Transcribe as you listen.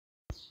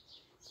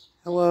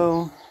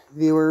Hello,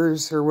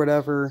 viewers or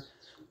whatever.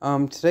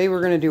 Today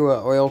we're going to do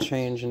an oil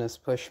change in this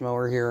push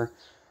mower here.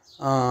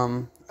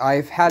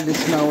 I've had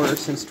this mower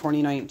since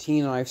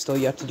 2019 and I've still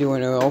yet to do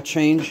an oil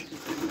change.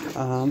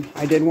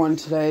 I did one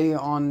today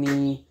on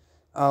the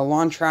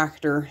lawn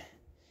tractor,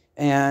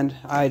 and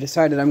I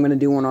decided I'm going to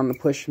do one on the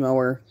push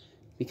mower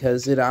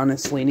because it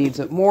honestly needs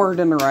it more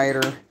than the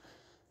rider.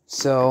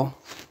 So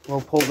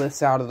we'll pull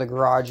this out of the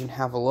garage and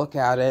have a look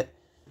at it.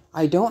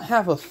 I don't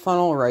have a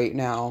funnel right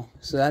now,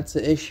 so that's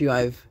the issue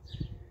I've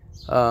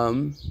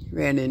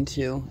ran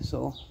into.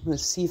 So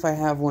let's see if I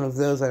have one of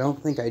those. I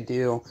don't think I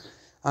do.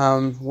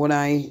 When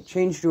I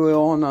changed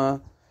oil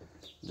on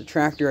the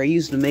tractor, I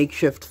used a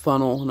makeshift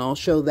funnel, and I'll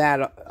show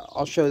that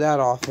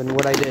off and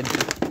what I did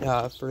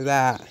for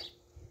that.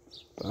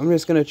 But I'm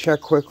just gonna check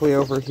quickly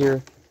over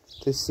here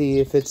to see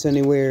if it's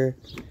anywhere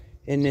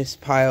in this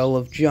pile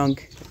of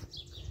junk.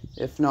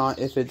 If not,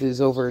 if it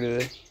is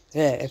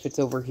if it's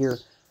over here.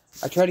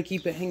 I try to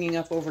keep it hanging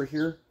up over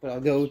here, but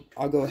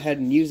I'll go ahead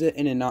and use it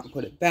and then not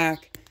put it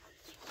back.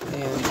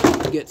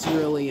 And it gets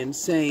really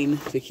insane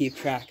to keep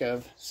track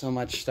of so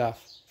much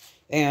stuff.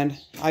 And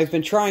I've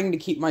been trying to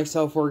keep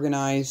myself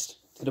organized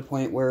to the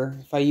point where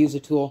if I use a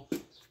tool,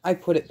 I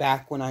put it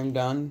back when I'm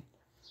done.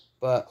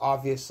 But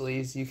obviously,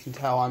 as you can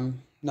tell,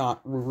 I'm not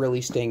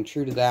really staying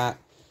true to that.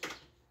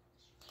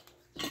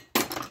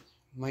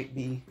 Might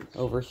be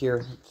over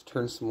here. Let's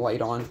turn some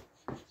light on.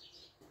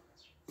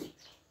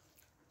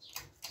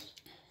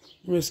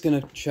 I'm just going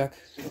to check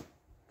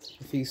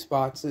a few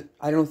spots.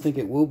 I don't think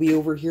it will be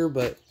over here,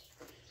 but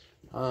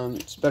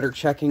it's better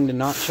checking than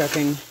not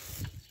checking.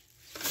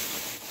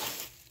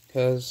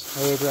 Because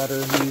I would rather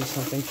use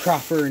something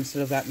proper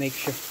instead of that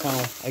makeshift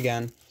funnel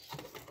again.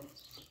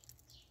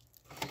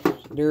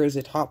 There is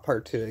a top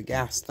part to a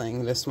gas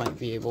thing. This might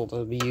be able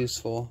to be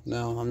useful.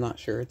 No, I'm not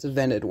sure. It's a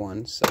vented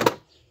one, so.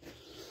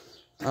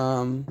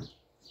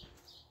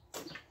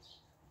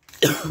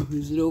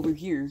 Is it over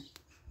here?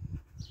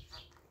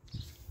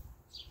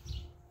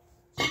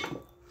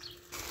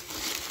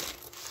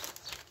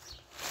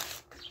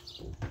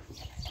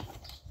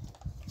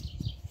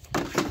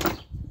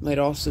 Might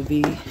also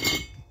be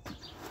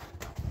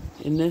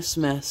in this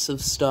mess of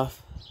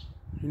stuff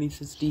underneath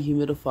this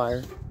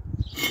dehumidifier.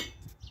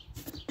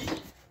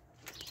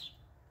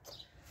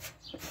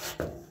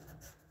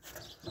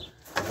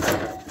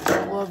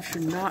 The glove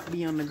should not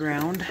be on the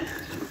ground.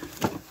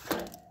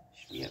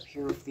 Should be up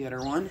here with the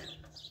other one.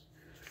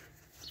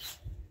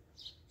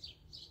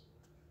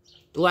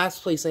 The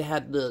last place I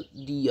had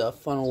the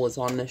funnel was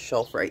on this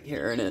shelf right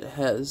here, and it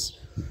has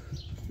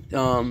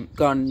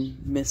gone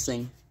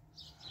missing.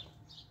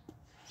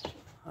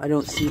 I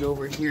don't see it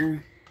over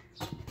here.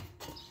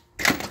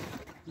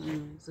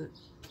 Is it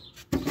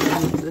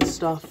this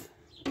stuff?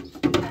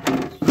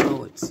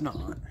 No, it's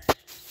not.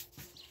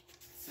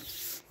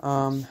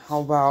 How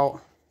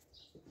about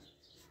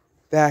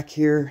back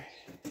here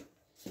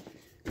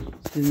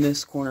in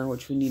this corner,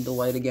 which we need to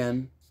light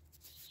again?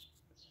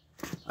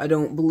 I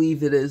don't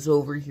believe it is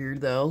over here,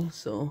 though,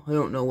 so I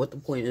don't know what the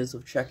point is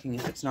of checking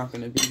if it's not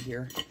going to be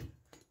here.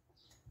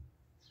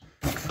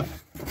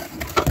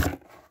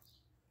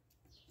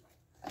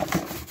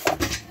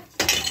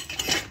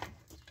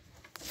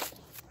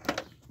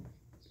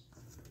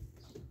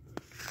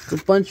 A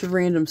bunch of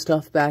random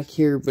stuff back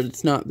here, but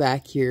it's not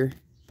back here.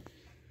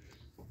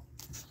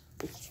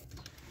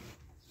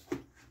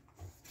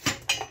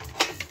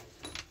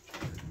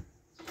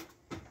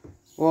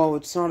 Well,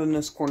 it's not in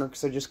this corner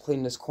because I just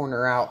cleaned this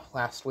corner out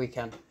last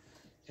weekend,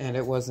 and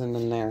it wasn't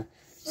in there.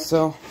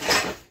 So,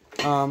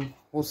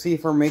 we'll see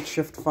if our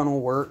makeshift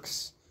funnel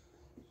works.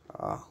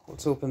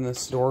 Let's open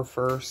this door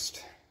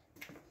first.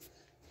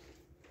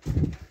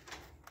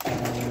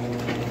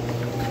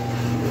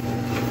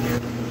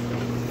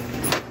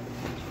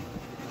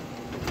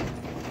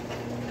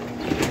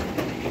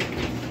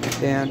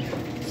 And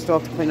still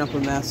have to clean up a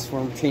mess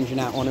from changing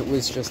that one. It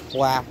was just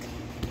black.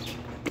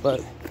 But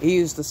I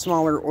used the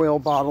smaller oil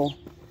bottle,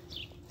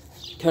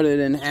 cut it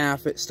in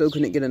half. It still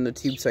couldn't get in the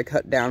tube, so I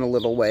cut down a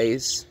little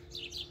ways.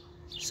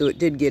 So it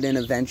did get in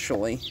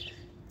eventually.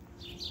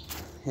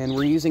 And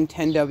we're using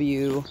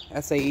 10W,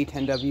 SAE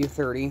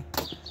 10W30.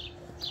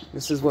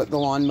 This is what the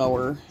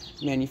lawnmower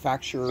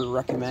manufacturer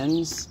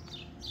recommends.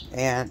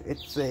 And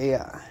it's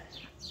a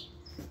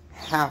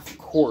half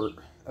quart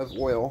of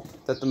oil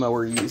that the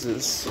mower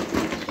uses.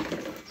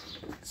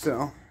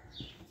 So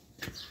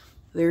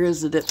there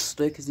is a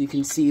dipstick, as you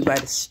can see by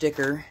the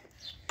sticker.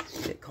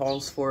 It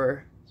calls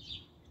for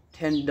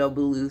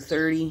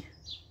 10W30.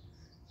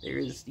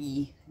 There's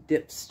the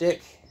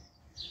dipstick.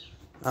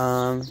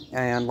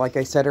 And like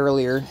I said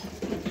earlier,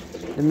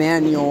 the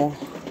manual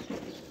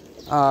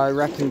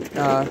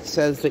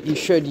says that you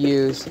should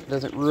use,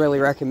 doesn't really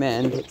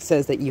recommend, it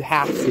says that you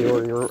have to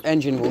or your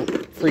engine will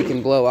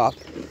freaking blow up.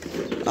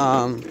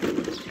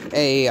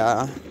 A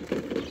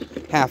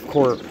half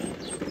quart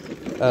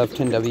of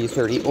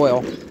 10W30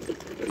 oil.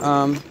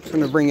 I'm just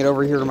going to bring it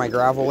over here to my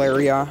gravel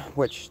area,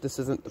 which this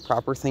isn't the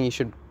proper thing. You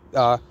should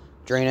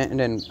drain it and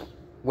then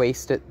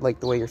waste it like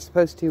the way you're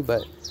supposed to,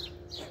 but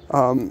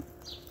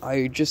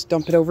I just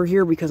dump it over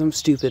here because I'm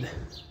stupid.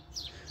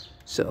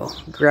 So,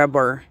 grab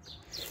our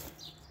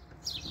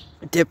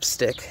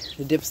dipstick.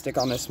 The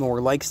dipstick on this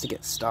mower likes to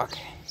get stuck.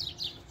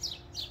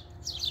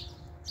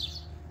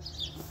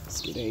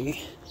 Let's get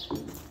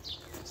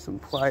some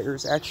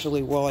pliers.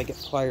 Actually, while I get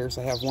pliers,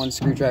 I have one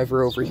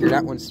screwdriver over here.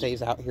 That one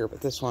stays out here,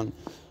 but this one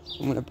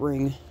I'm going to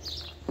bring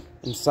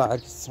inside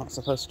because it's not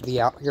supposed to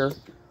be out here.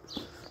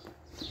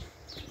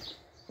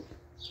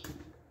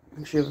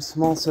 Actually, I have a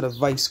small set of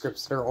vice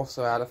grips that are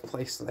also out of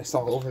place that I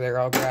saw over there.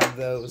 I'll grab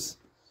those.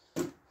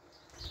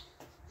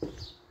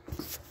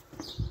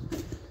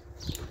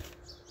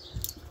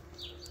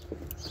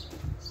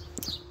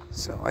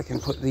 So I can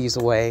put these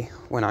away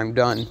when I'm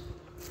done.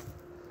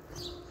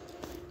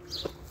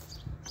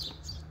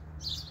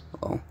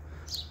 Well,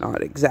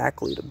 not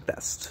exactly the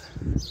best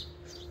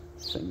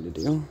thing to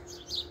do.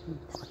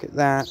 Pocket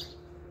that.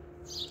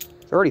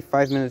 It's already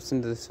 5 minutes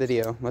into this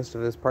video. Most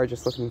of it is probably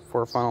just looking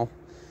for a funnel.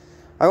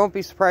 I won't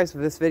be surprised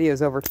if this video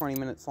is over 20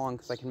 minutes long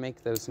because I can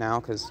make those now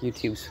because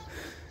YouTube's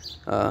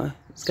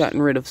it's gotten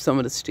rid of some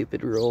of the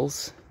stupid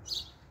rules.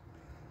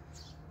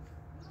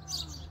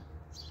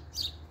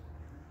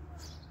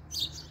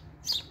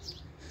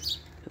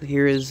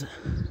 Here is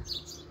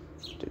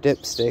the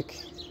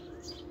dipstick.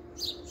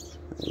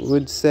 I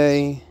would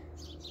say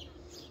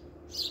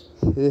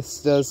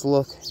this does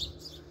look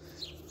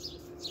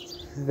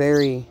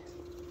very,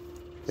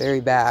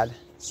 very bad,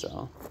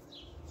 so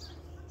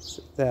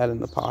set that in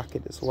the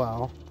pocket as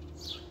well.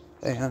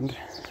 And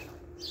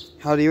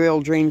how the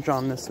oil drains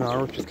on this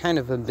mower, which is kind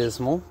of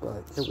abysmal,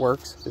 but it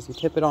works because you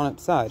tip it on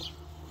its side.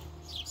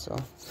 So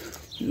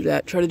do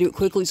that. Try to do it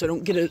quickly so I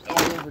don't get it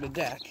all over the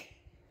deck.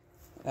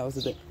 That was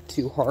a bit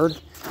too hard.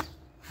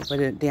 Hope I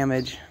didn't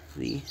damage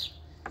the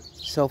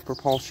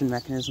self-propulsion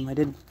mechanism. I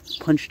did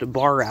punch the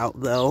bar out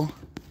though.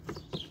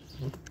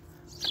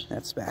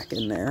 That's back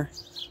in there.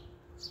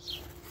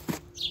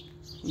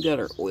 We got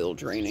our oil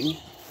draining.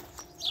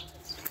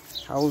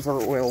 How's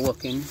our oil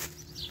looking?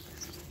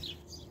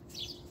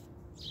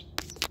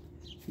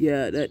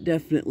 Yeah, that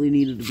definitely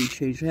needed to be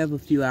changed. I have a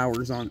few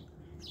hours on,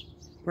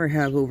 or I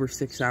have over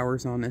 6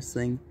 hours on this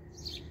thing.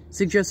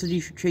 Suggested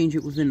you should change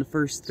it within the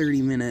first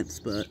 30 minutes,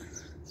 but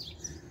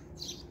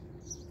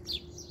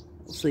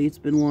I'll say it's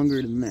been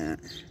longer than that.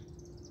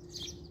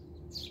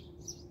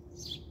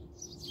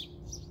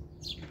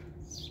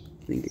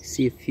 I think I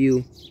see a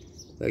few,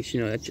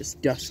 actually no, that's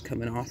just dust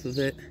coming off of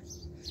it.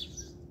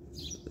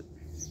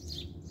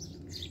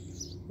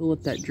 We'll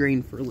let that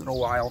drain for a little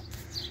while.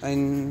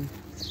 And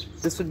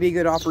this would be a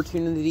good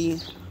opportunity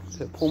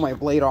to pull my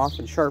blade off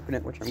and sharpen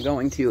it, which I'm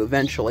going to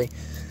eventually.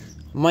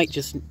 Might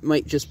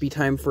just be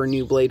time for a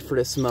new blade for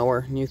this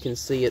mower. And you can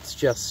see it's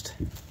just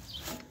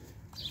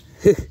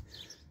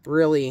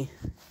really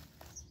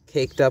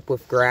caked up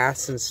with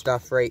grass and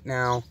stuff right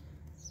now.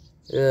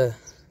 Ugh.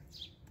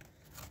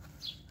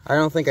 I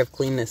don't think I've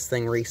cleaned this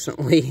thing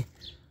recently.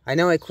 I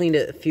know I cleaned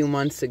it a few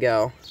months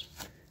ago,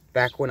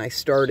 back when I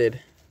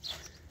started.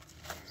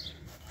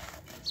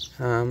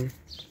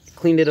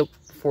 Cleaned it up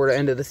before the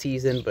end of the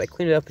season, but I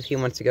cleaned it up a few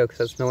months ago because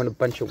I was mowing a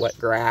bunch of wet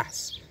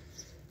grass.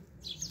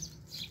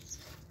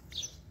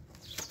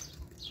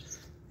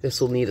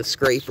 This will need a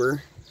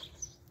scraper.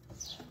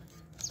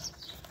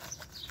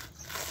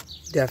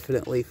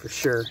 Definitely, for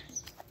sure.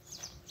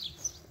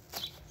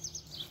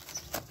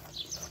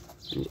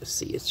 You just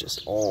see it's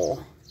just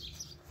all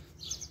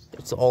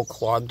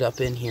clogged up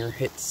in here.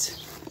 It's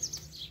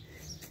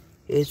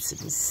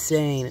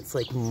insane. It's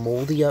like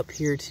moldy up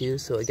here too,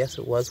 so I guess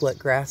it was wet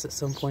grass at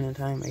some point in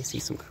time. I see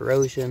some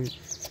corrosion.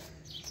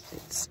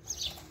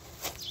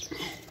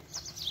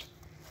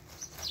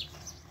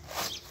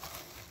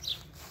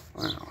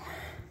 Wow.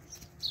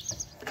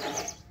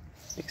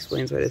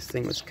 Explains why this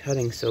thing was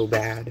cutting so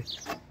bad.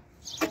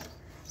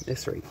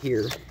 This right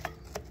here.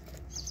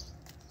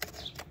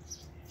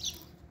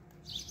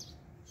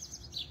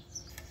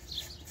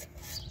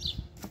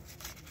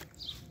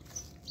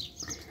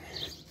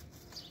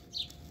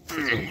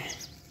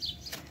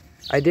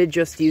 I did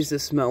just use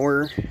this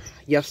mower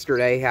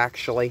yesterday,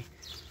 actually.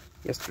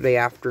 Yesterday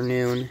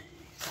afternoon.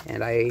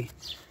 And I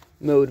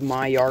mowed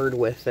my yard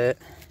with it.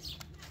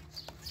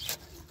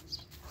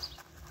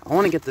 I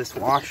want to get this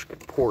wash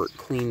port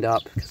cleaned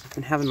up because I've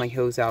been having my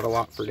hose out a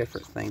lot for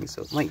different things.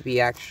 So it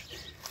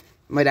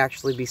might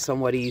actually be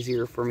somewhat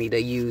easier for me to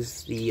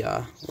use the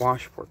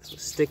wash port. The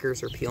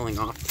stickers are peeling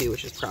off too,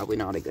 which is probably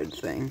not a good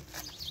thing.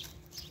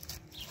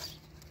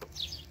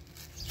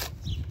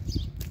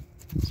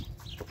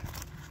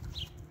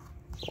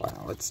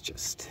 Wow, it's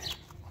just...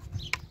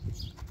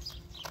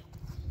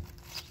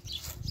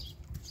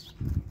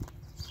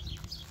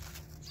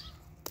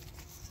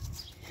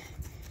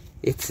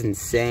 it's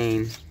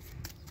insane.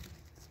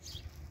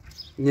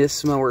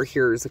 This mower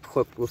here is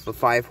equipped with a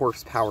 5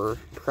 horsepower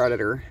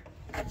Predator.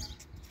 Turn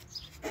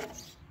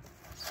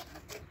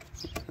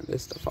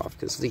this stuff off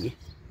because the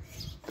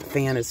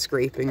fan is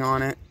scraping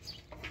on it.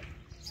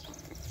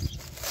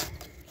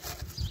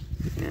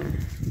 Yeah,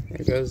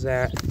 there goes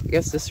that. I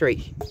guess this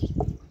right...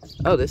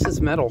 oh, this is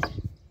metal.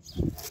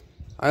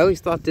 I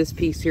always thought this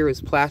piece here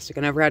was plastic.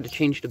 I never had to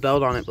change the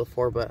belt on it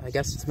before, but I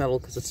guess it's metal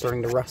because it's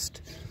starting to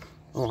rust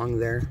along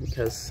there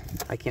because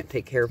I can't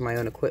take care of my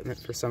own equipment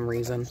for some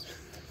reason.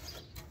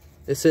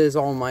 This is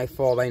all my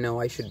fault. I know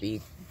I should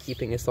be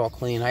keeping this all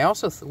clean. I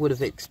also would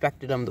have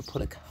expected them to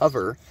put a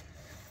cover,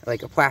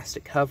 like a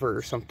plastic cover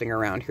or something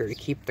around here to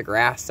keep the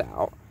grass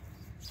out.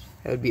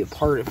 That would be a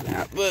part of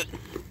that, but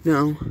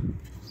no.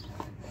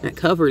 That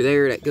cover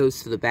there that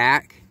goes to the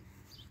back,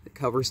 that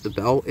covers the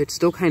belt, it's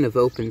still kind of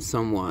open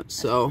somewhat,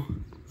 so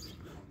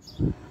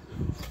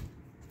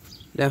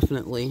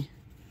definitely.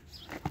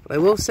 But I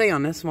will say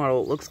on this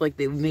model, it looks like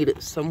they've made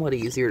it somewhat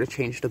easier to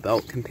change the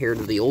belt compared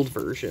to the old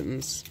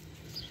versions.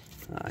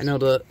 I know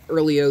the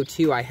early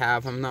 02 I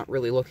have, I'm not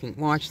really looking...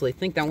 Well, actually, I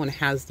think that one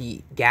has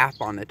the gap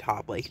on the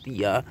top, like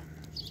the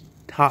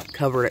top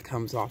cover that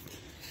comes off.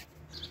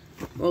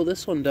 Well,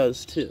 this one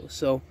does too,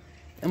 so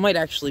it might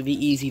actually be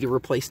easy to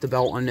replace the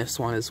belt on this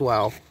one as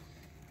well.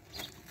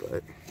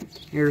 But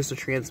here's the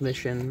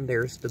transmission,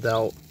 there's the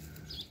belt,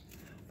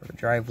 the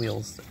drive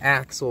wheels, the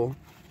axle.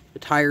 The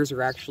tires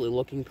are actually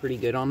looking pretty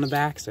good on the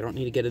back, so I don't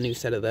need to get a new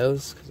set of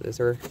those, because those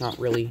are not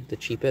really the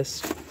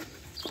cheapest.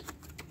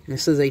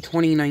 This is a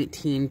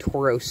 2019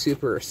 Toro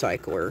Super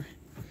Recycler.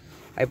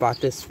 I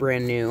bought this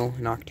brand new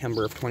in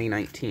October of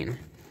 2019,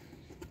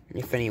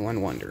 if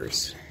anyone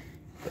wonders.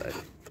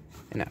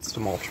 And that's the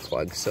mulch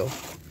plug, so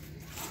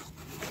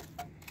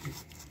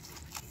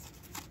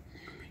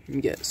you can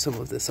get some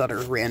of this other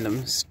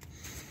randomness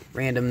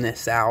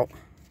out.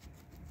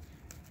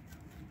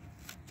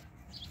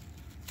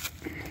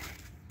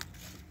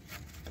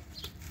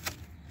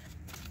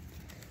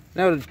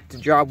 Now the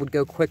job would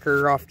go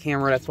quicker off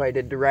camera, that's why I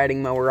did the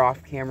riding mower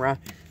off camera.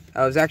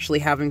 I was actually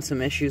having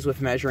some issues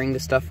with measuring the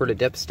stuff for the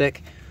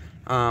dipstick.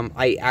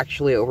 I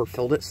actually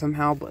overfilled it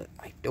somehow, but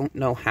I don't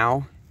know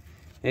how.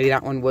 Maybe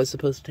that one was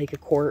supposed to take a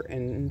quart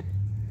and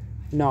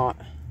not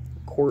a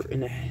quart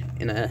and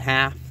a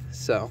half,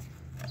 so,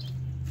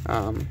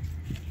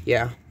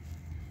 yeah.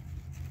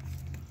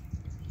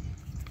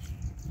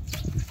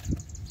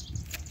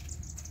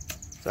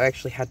 So I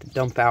actually had to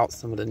dump out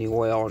some of the new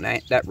oil,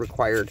 and that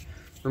required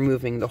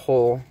removing the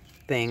whole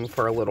thing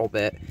for a little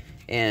bit,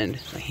 and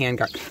my hand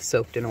got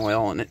soaked in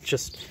oil, and it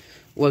just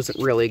wasn't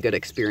really a good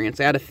experience.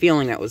 I had a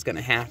feeling that was going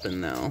to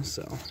happen, though,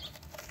 so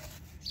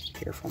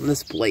careful. And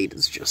this blade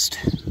is just,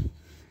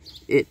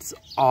 it's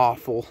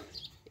awful.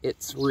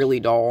 It's really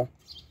dull.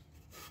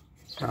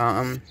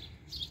 Well,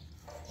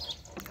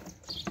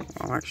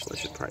 actually,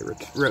 I should probably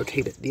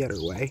rotate it the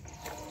other way.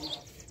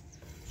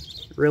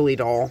 Really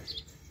dull.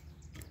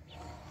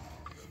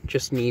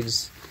 Just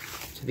needs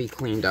to be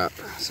cleaned up,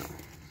 so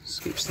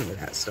scoop some of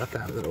that stuff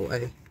out of the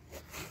way.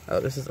 Oh,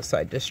 this is a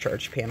side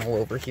discharge panel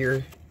over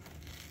here.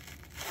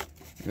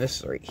 And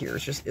this right here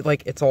is just,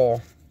 it's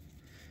all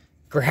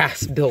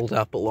grass build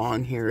up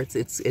along here.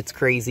 It's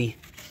crazy.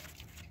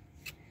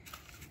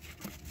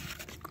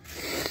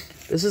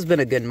 This has been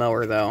a good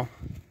mower, though.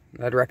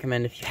 I'd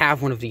recommend if you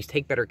have one of these,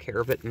 take better care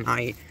of it than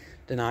I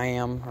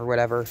am, or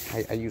whatever.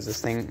 I use this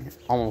thing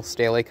almost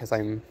daily because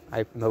I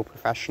mow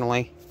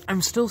professionally.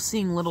 I'm still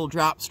seeing little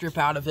drops drip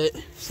out of it,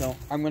 so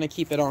I'm going to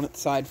keep it on its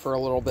side for a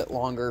little bit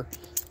longer.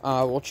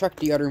 We'll check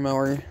the other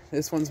mower.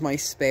 This one's my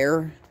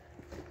spare.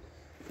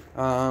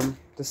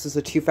 This is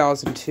a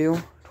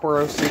 2002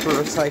 Toro Super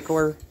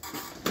Recycler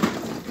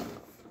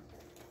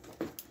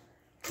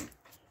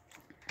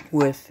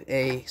with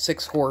a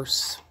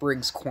 6-horse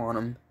Briggs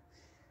Quantum.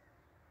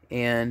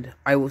 And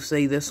I will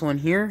say this one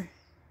here,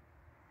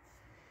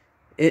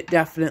 it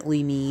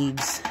definitely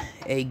needs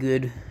a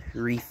good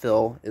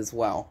refill as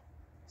well.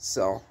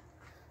 So,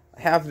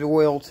 I have the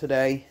oil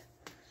today,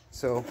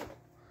 so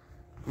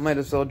I might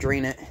as well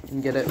drain it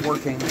and get it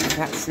working.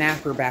 That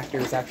snapper back there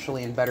is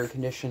actually in better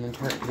condition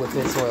with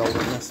this oil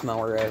than this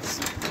mower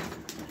is.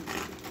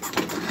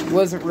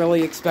 Wasn't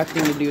really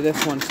expecting to do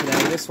this one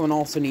today. This one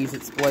also needs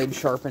its blade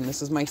sharpened.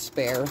 This is my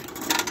spare.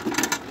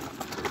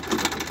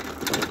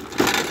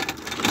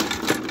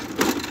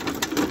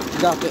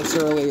 Got this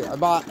earlier. I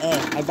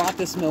bought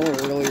this mower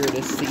earlier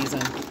this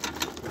season.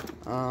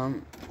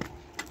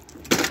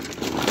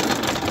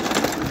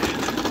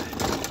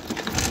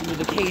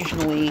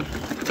 Occasionally,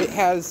 it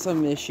has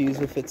some issues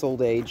with its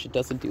old age. It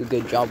doesn't do a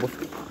good job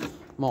with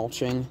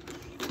mulching.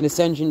 This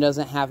engine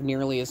doesn't have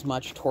nearly as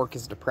much torque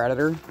as the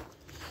Predator.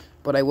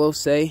 But I will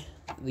say,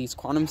 these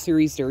Quantum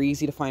series, they're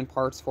easy to find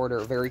parts for. They're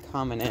a very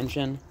common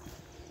engine.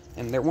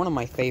 And they're one of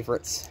my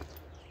favorites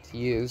to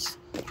use.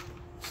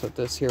 Put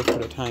this here for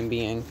the time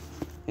being.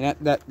 And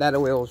that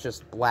oil is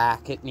just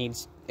black. It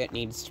needs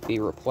to be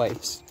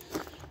replaced.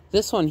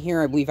 This one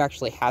here, I believe,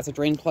 actually has a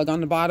drain plug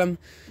on the bottom.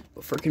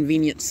 But for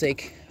convenience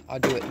sake, I'll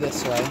do it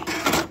this way.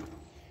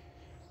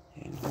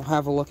 And we'll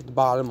have a look at the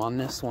bottom on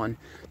this one,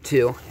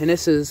 too. And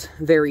this is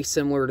very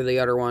similar to the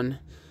other one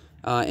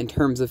in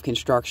terms of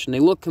construction. They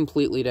look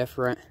completely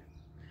different.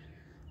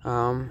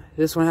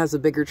 This one has a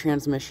bigger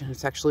transmission.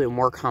 It's actually a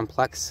more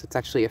complex. It's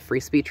actually a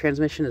free-speed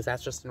transmission, as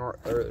that's just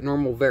a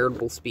normal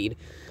variable speed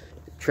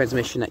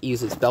transmission that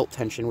uses belt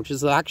tension, which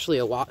is actually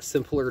a lot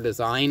simpler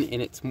design,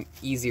 and it's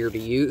easier to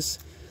use.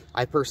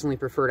 I personally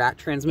prefer that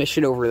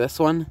transmission over this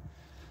one.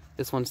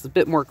 This one's a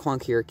bit more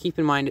clunkier. Keep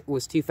in mind it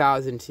was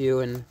 2002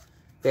 and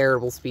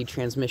variable speed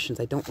transmissions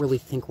I don't really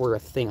think were a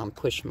thing on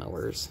push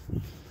mowers.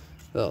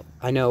 Well,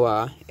 I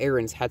know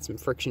Aaron's had some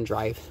friction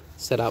drive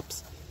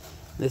setups.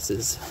 This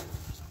is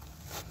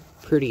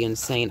pretty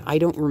insane. I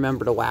don't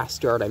remember the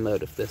last yard I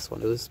mowed of this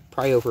one. It was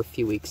probably over a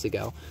few weeks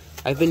ago.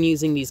 I've been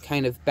using these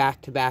kind of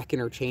back-to-back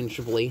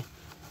interchangeably.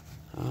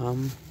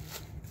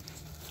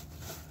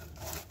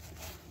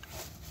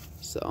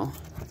 So,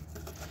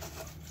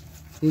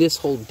 this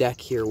whole deck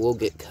here will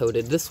get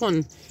coated. This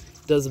one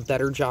does a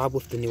better job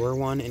with the newer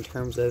one in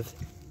terms of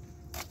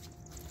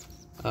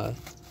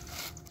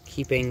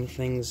keeping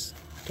things.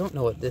 I don't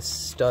know what this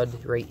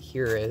stud right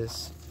here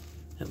is.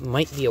 It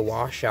might be a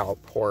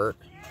washout port.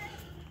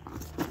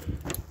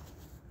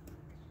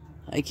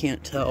 I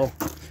can't tell.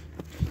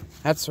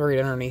 That's right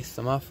underneath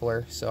the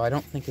muffler, so I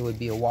don't think it would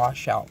be a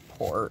washout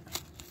port.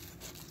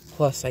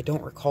 Plus, I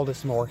don't recall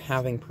this mower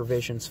having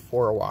provisions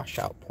for a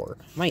washout port.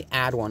 I might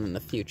add one in the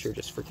future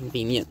just for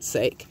convenience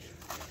sake.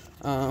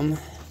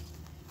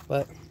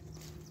 But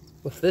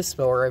with this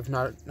mower, I've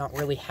not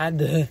really had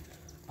the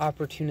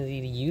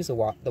opportunity to use the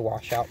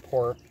washout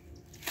port.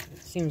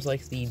 It seems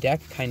like the deck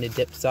kind of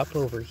dips up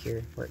over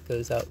here where it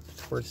goes out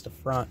towards the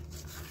front.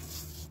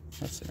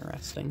 That's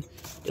interesting.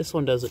 This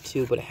one does it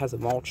too, but it has a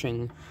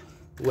mulching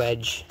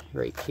wedge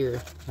right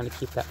here, trying to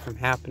keep that from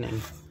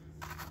happening.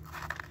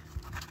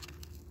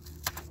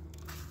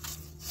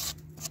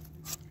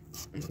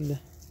 And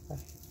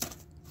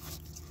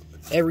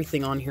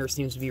everything on here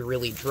seems to be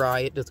really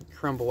dry. It doesn't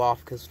crumble off,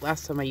 because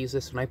last time I used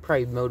this one, I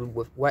probably mowed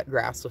with wet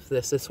grass with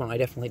this. This one I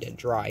definitely did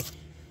dry.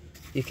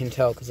 You can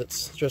tell because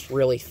it's just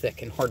really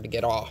thick and hard to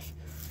get off.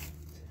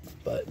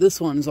 But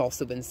this one's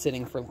also been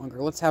sitting for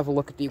longer. Let's have a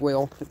look at the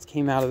oil that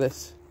came out of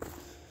this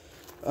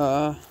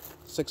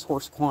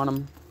 6-horse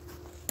Quantum.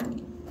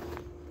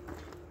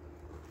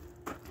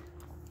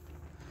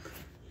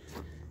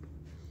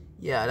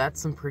 Yeah, that's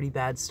some pretty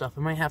bad stuff.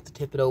 I might have to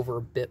tip it over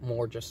a bit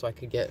more just so I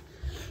could get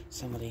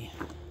some of the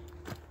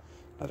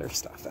other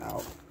stuff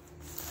out.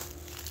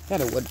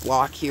 Got a wood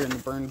block here in the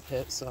burn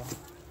pit, so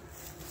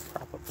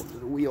prop up one of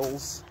the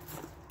wheels.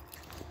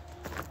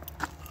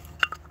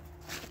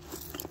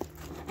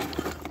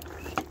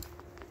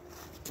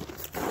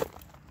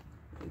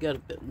 We got a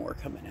bit more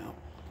coming out.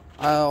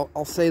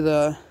 I'll say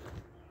the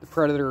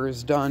Predator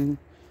is done.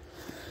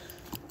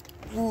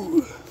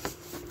 Ooh.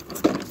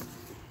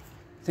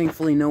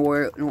 Thankfully, no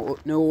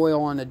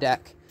oil on the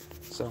deck.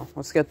 So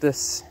let's get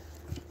this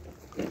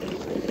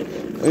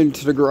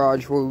into the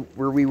garage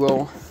where we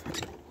will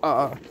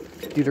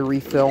do the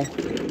refill.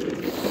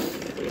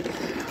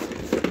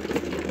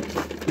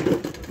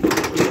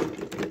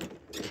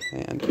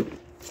 And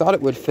I thought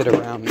it would fit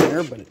around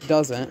there, but it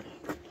doesn't.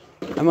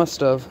 I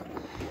must have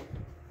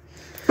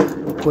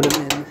put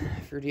them in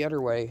for the other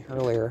way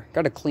earlier.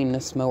 Got to clean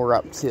this mower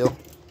up too.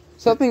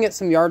 So I was hoping to get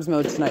some yards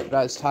mowed tonight, but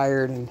I was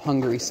tired and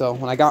hungry, so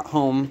when I got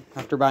home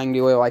after buying the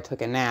oil, I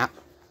took a nap.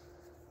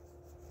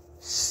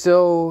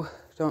 So,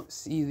 don't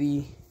see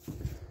the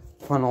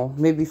funnel.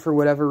 Maybe for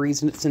whatever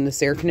reason it's in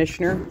this air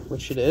conditioner,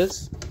 which it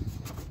is.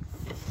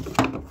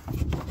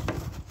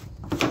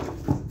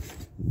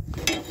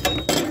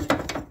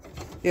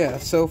 Yeah,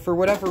 so for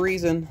whatever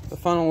reason, the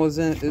funnel is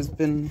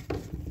within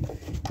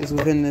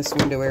this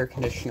window air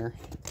conditioner.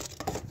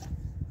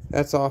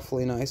 That's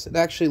awfully nice. It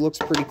actually looks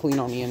pretty clean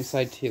on the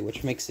inside too,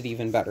 which makes it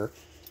even better.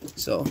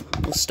 So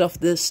we'll stuff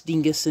this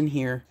dingus in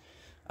here.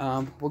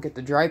 We'll get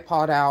the dry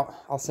pot out.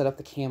 I'll set up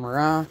the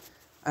camera,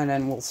 and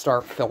then we'll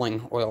start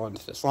filling oil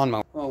into this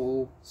lawnmower. Well,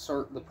 we'll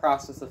start the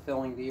process of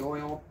filling the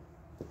oil.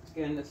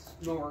 Again, this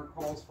mower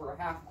calls for a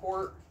 1/2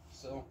 quart,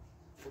 so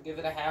we'll give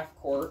it a 1/2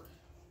 quart.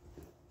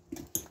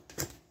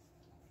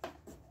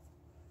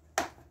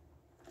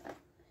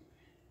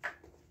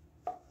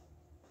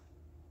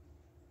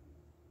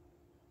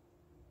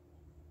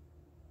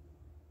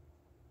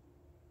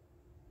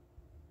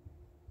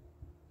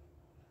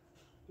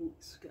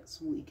 Oops, got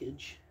some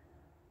leakage.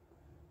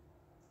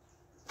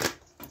 Got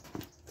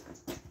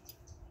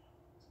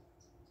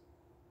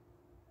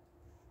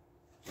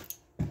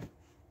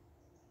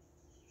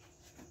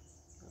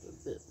a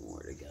bit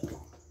more to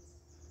go.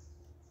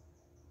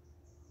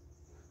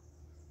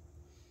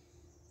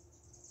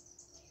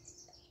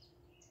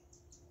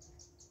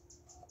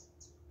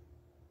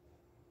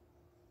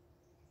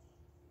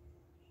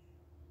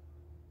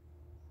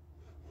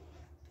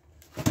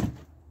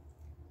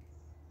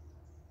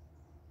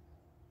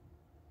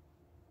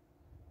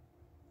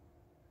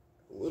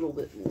 A little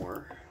bit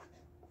more.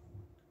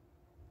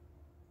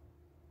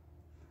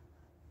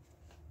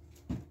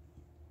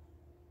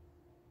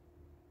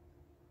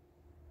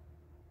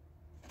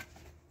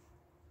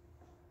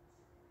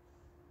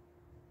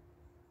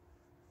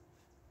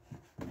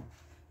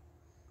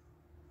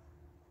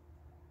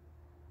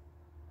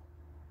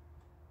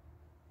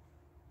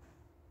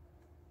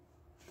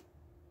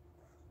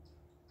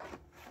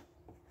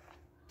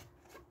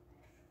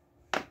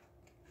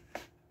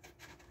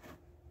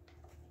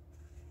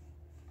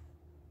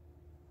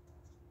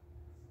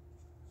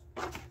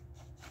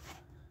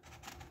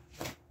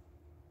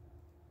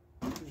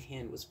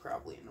 hand was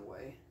probably in the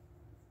way.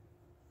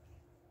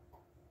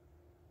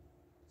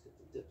 Let's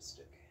hit the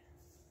dipstick.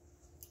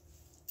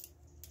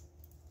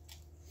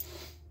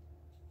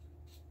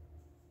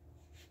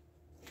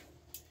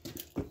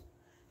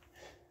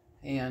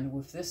 And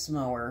with this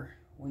mower,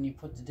 when you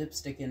put the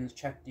dipstick in to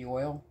check the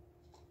oil,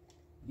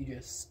 you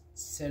just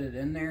set it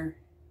in there.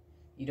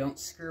 You don't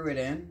screw it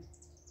in.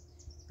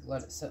 You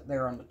let it sit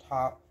there on the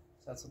top.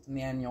 So that's what the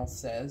manual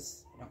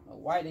says. I don't know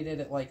why they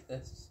did it like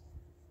this,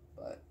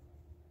 but...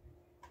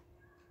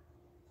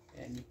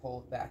 And you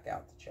pull it back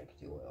out to check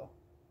the oil.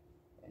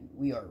 And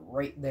we are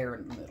right there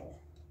in the middle.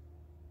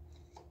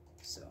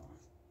 So,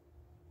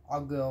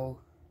 I'll go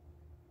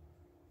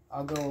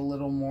a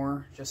little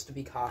more just to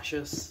be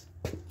cautious.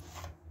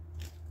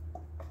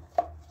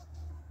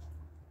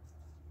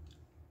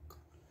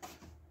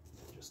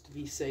 Just to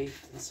be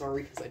safe and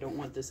sorry, because I don't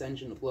want this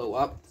engine to blow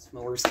up. This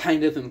mower is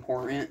kind of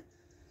important.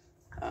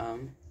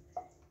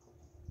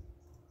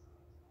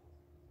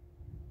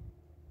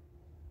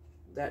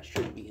 That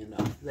should be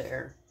enough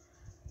there.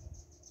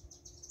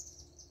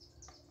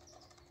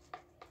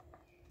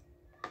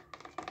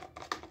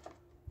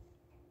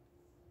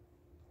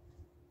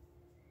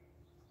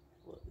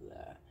 Look at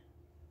that.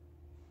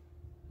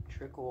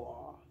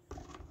 Trickle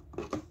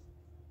off.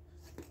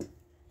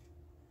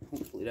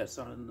 Hopefully that's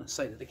not on the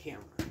side of the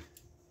camera.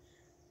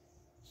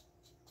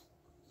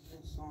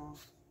 This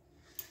off.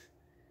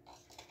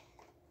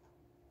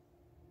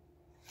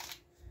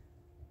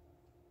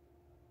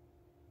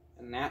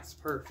 And that's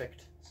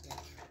perfect. So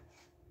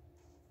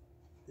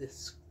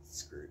this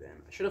screwed in.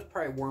 I should have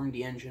probably warmed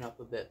the engine up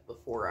a bit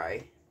before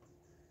I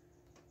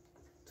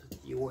took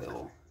the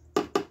oil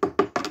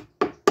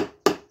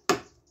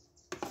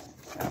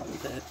out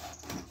of it.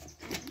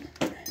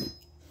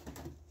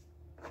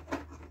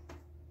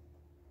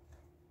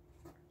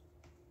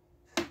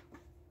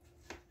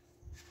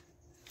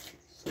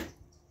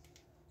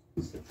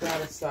 Set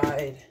that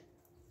aside,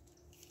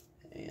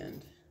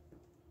 and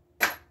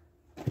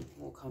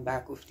we'll come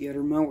back with the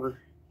other mower.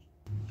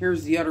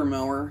 Here's the other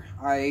mower.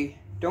 I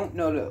don't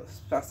know the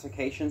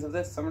specifications of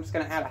this, so I'm just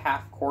going to add a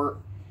half quart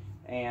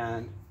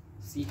and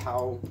see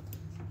how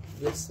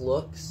this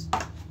looks.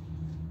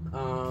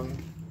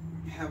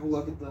 Have a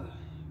look at the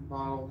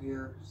bottle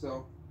here.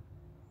 So,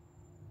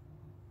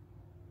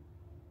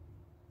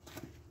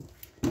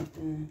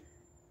 we'll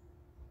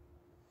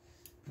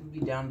be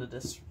down to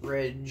this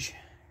ridge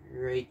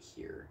right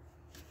here.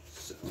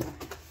 So,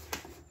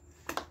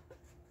 I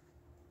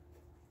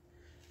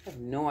have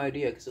no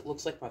idea because it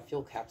looks like my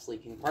fuel cap's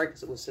leaking, probably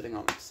because it was sitting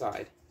on the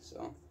side.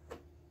 So,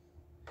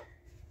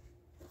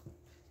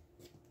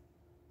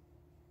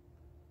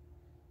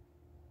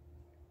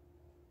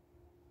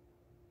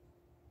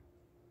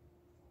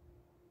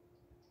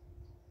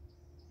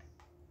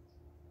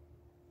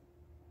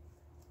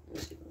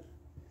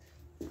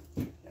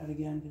 that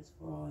again, because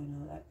for all I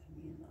know, that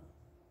could be enough.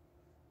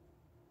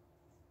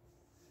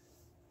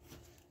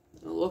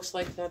 It looks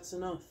like that's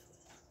enough.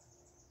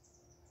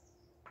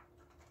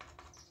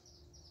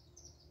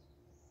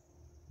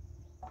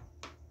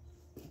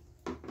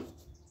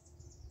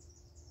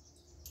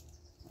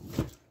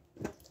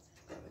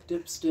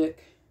 Dipstick.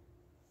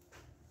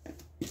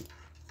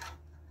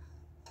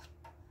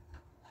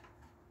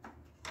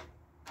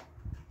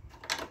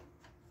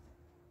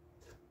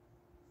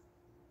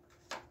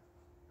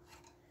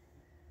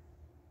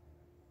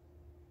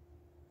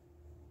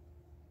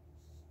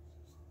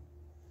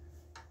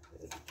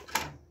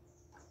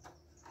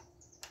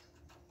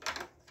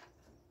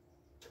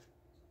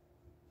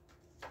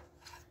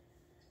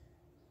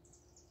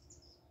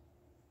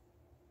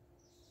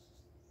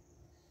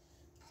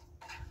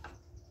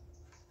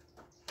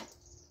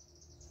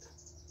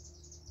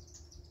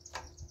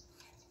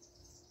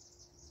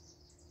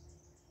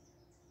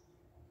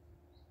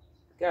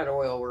 Got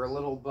oil. We're a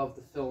little above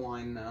the fill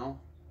line now.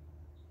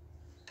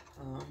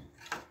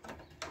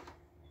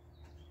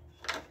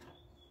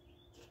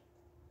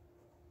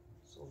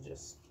 So we'll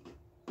just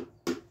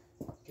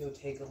go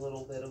take a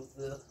little bit of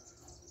the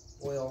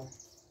oil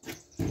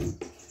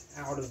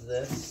out of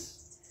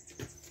this.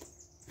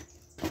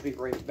 I'll be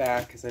right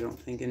back because I don't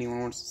think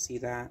anyone wants to see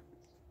that.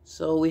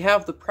 So we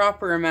have the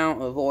proper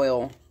amount of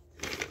oil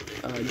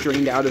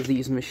drained out of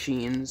these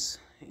machines,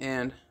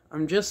 and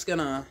I'm just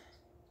gonna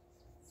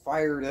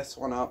fire this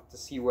one up to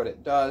see what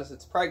it does.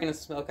 It's probably going to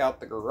smoke out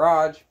the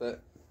garage,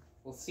 but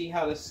we'll see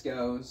how this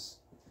goes.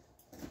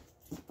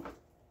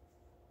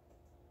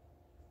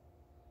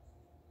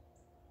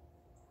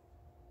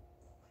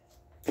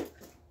 Put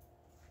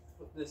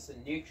this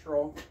in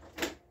neutral.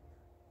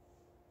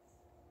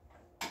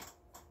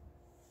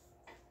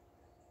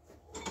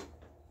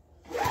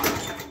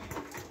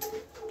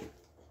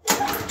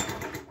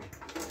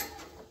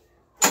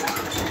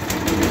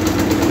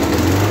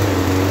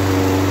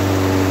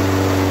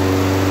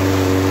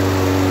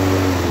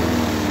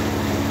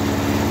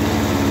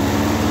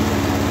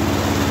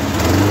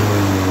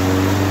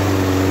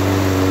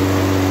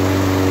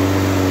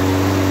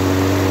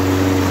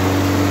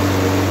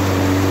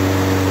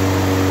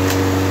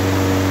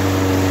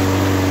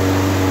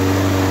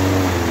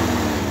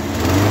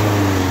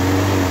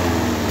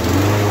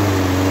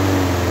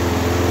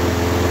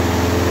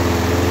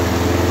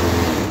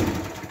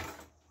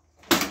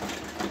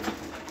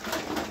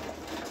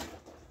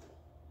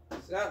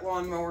 So that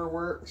lawnmower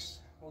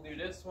works. We'll do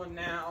this one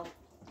now.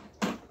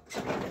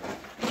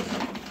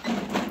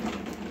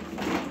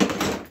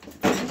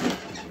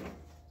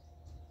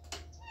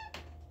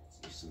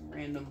 Some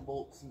random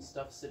bolts and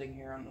stuff sitting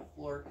here on the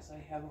floor because I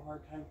have a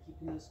hard time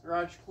keeping this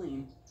garage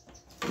clean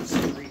for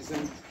some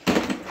reason.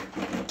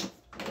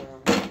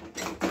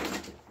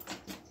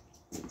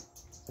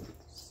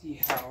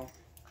 See how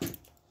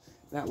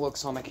that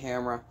looks on the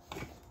camera.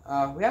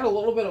 We had a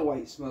little bit of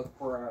white smoke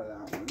pour out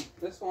of that one.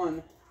 This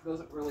one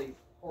doesn't really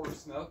pour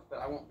smoke, but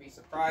I won't be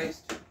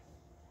surprised.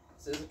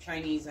 This is a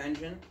Chinese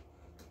engine,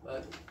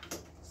 but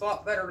it's a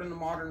lot better than the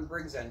modern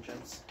Briggs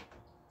engines.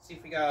 See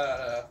if we got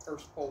a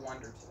first pull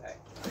wonder today.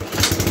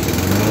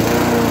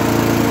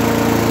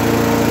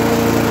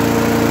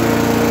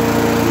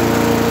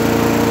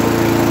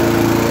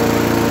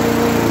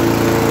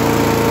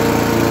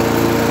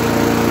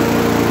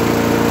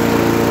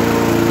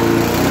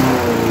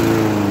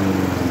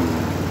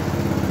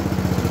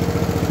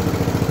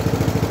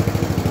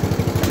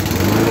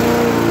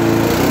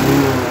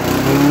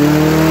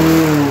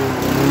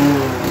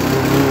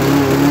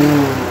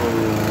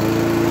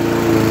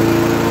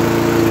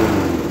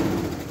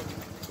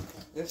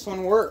 This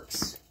one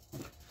works.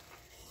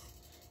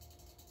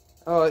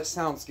 Oh, it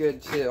sounds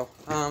good too.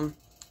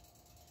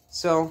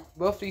 So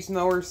both these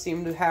mowers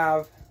seem to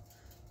have,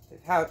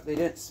 they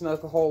didn't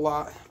smoke a whole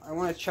lot. I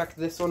want to check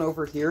this one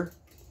over here.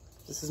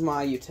 This is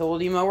my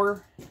utility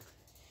mower.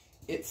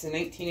 It's an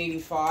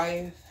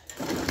 1885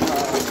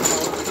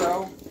 Mower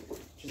Pro,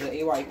 which is an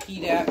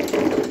AYP deck,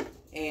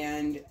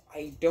 and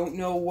I don't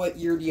know what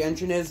year the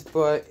engine is,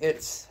 but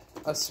it's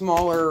a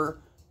smaller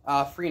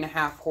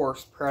 3.5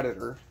 horse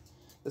Predator.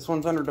 This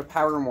one's under the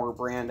Powermore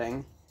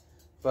branding,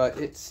 but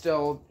it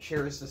still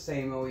shares the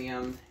same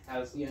OEM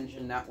as the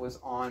engine that was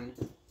on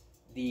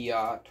the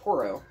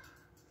Toro.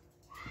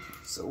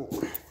 So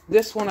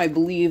this one, I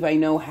believe, I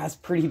know has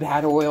pretty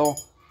bad oil.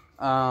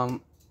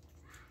 There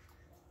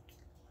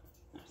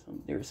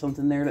was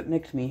something there that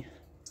nicked me.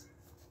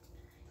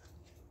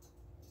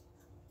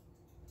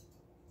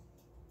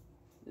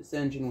 This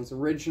engine was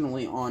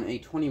originally on a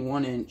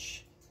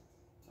 21-inch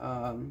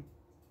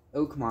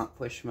Oakmont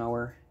push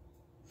mower.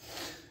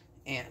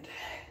 And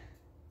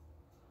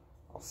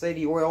I'll say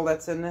the oil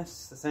that's in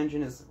this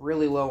engine is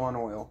really low on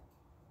oil.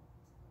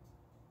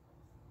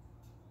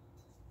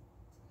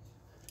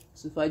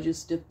 So if I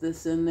just dip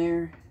this in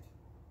there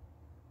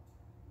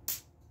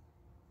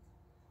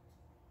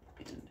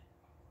and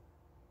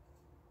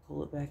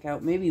pull it back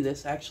out, maybe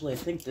this, actually I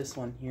think this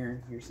one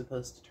here, you're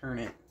supposed to turn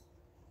it.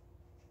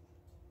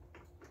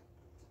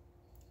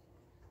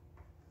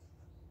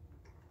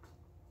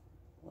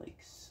 Like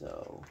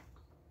so.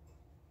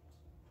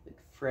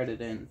 Thread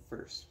it in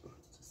first to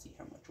see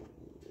how much oil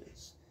it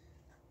is.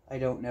 I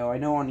don't know. I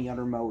know on the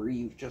other mower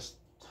you just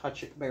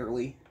touch it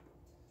barely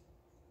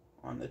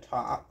on the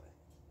top.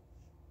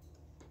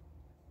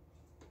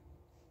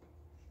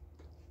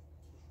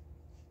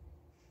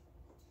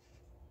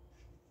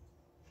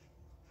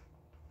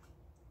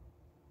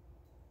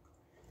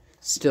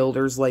 Still,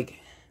 there's like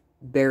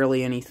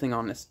barely anything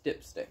on this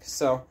dipstick.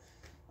 So,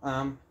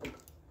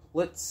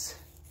 let's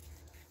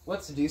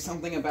do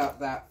something about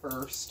that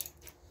first.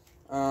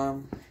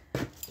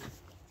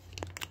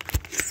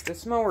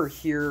 This mower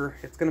here,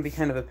 it's going to be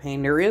kind of a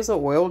pain. There is an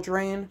oil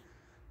drain,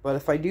 but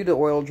if I do the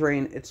oil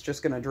drain, it's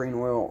just going to drain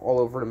oil all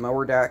over the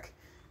mower deck,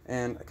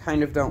 and I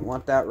kind of don't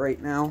want that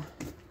right now.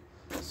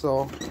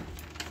 So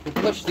we'll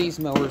push these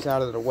mowers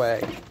out of the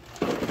way.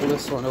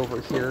 This one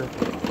over here.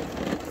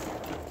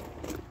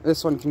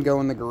 This one can go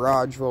in the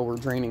garage while we're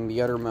draining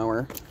the other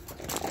mower.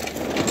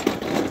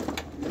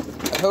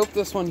 I hope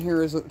this one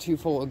here isn't too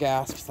full of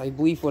gas, because I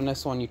believe when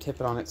this one you tip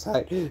it on its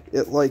side,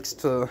 it likes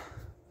to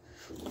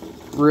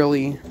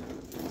really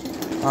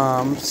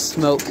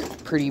smoke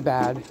pretty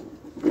bad.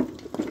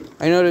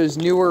 I know those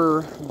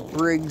newer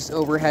Briggs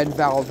overhead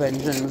valve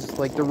engines,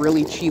 like the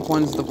really cheap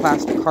ones, the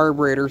plastic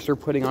carburetors they're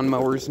putting on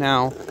mowers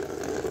now,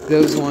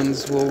 those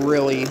ones will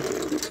really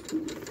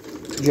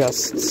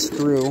just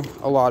screw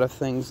a lot of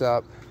things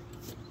up.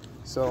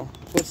 So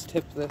let's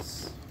tip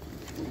this.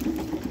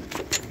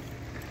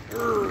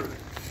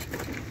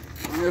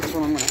 This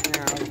one I'm going to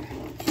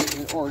have,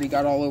 it already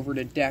got all over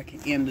the deck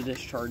and the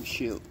discharge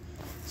chute.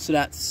 So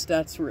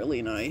that's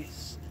really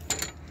nice.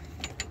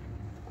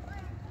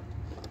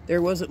 There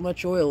wasn't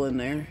much oil in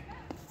there.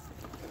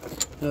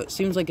 No, it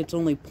seems like it's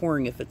only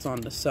pouring if it's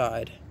on the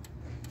side.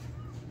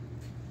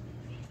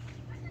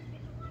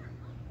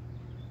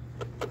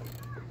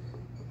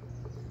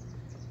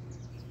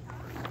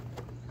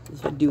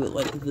 If I do it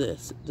like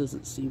this, it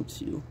doesn't seem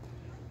to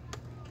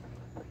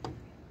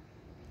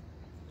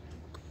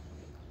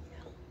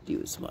do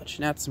as much.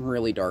 And that's some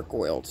really dark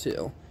oil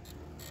too.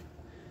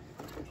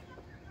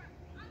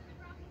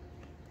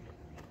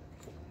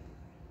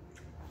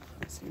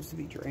 It seems to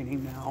be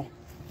draining now.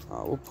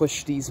 We'll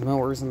push these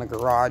mowers in the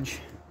garage.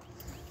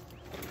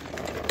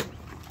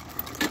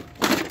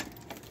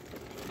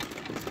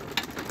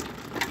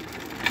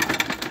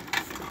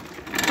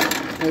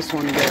 This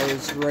one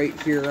goes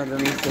right here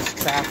underneath this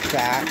track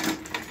back.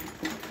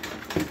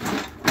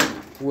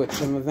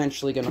 which I'm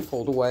eventually going to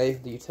fold away.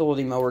 The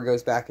utility mower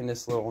goes back in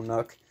this little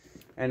nook,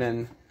 and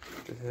then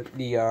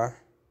the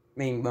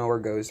main mower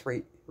goes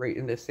right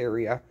in this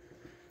area.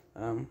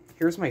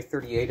 Here's my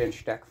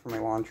 38-inch deck for my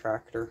lawn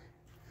tractor.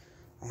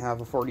 I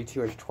have a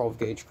 42-inch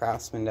 12-gauge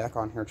Craftsman deck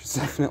on here, which is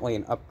definitely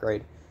an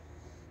upgrade.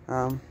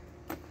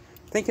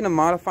 Thinking of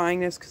modifying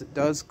this because it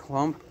does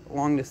clump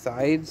along the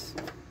sides.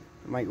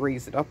 I might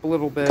raise it up a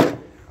little bit.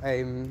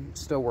 I'm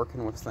still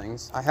working with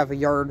things. I have a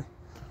yard.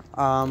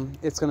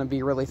 It's going to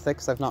be really thick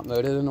because I've not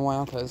mowed it in a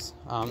while because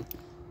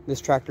this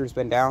tractor's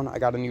been down. I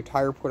got a new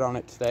tire put on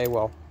it today.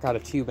 Well, got a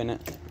tube in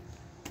it.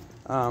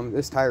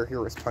 This tire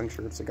here was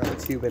punctured, so I got a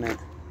tube in it.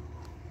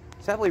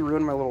 Sadly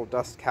ruined my little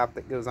dust cap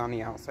that goes on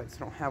the outside, so I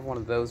don't have one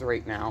of those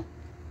right now.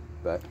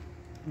 But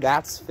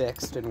that's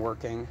fixed and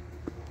working.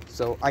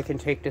 So I can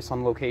take this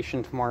on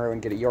location tomorrow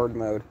and get a yard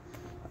mowed.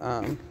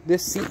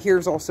 This seat here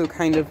is also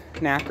kind of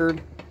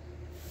knackered.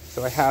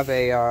 So I have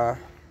a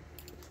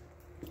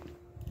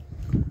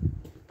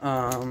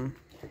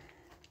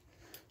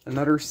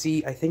another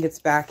seat. I think it's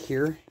back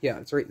here. Yeah,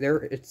 it's right there.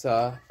 It's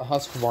a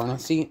Husqvarna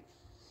seat.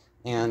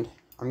 And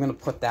I'm going to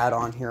put that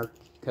on here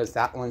because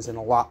that one's in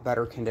a lot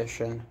better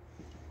condition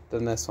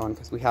than this one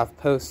because we have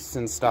posts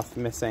and stuff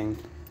missing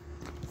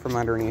from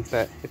underneath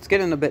it. It's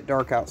getting a bit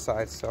dark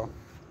outside, so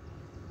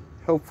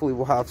hopefully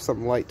we'll have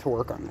some light to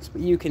work on this.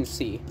 But you can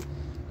see,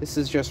 this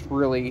is just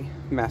really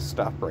messed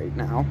up right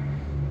now.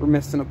 We're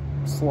missing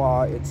a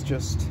slaw. It's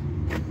just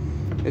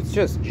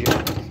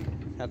junk.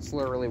 That's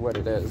literally what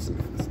it is.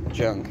 It's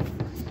junk.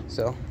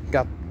 So,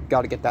 got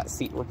to get that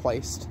seat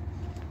replaced.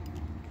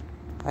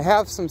 I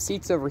have some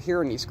seats over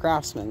here in these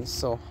Craftsmans,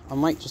 so I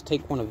might just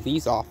take one of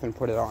these off and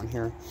put it on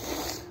here.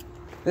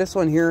 This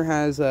one here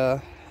has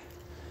a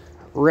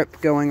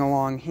rip going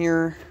along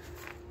here.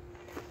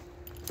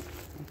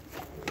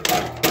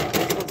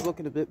 This one's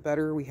looking a bit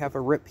better. We have a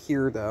rip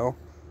here, though.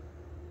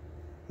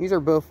 These are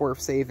both worth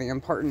saving.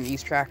 I'm parting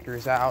these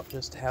tractors out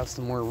just to have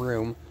some more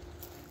room.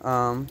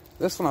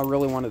 This one I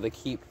really wanted to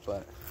keep,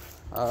 but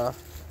I'm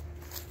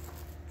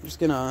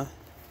just gonna...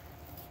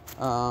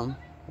 my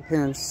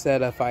parents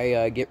said if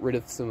I get rid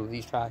of some of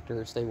these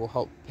tractors, they will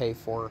help pay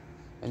for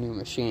a new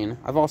machine.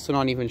 I've also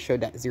not even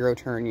showed that zero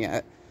turn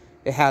yet.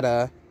 It had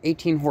a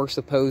 18 horse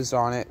opposed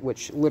on it,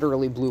 which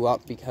literally blew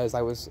up because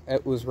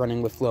it was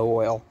running with low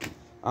oil.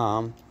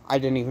 I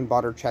didn't even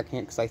bother checking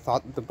it because I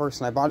thought the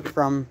person I bought it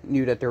from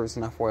knew that there was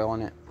enough oil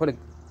in it. Put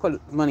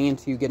money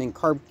into getting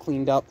carb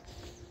cleaned up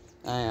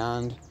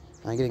and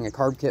getting a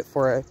carb kit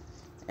for it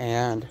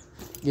and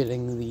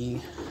getting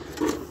the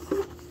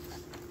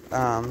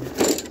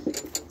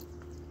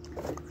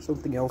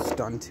something else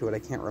done to it, I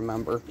can't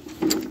remember.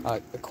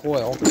 The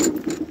coil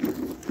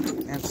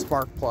and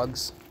spark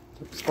plugs.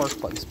 Put the spark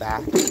plugs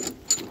back.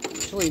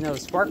 Actually, no, the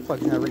spark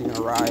plugs never even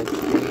arrived.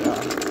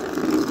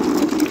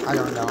 I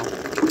don't know.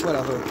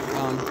 Whatever.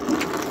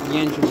 The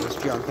engine was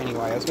junk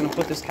anyway. I was going to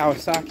put this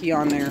Kawasaki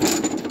on there,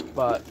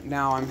 but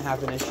now I'm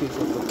having issues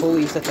with the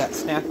pulleys that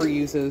snapper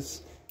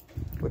uses,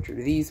 which are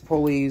these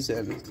pulleys,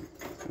 and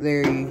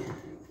they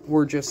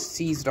were just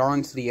seized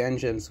onto the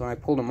engine, so when I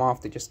pulled them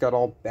off, they just got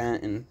all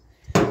bent, and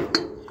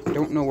I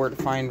don't know where to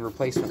find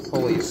replacement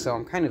pulleys, so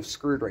I'm kind of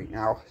screwed right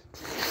now.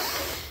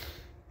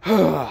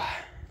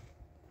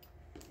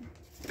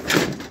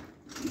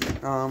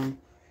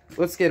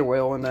 Let's get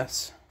oil in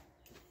this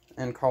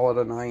and call it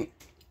a night.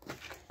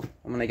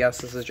 I'm gonna guess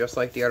this is just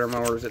like the other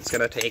mowers. It's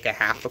gonna take a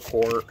half a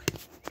quart.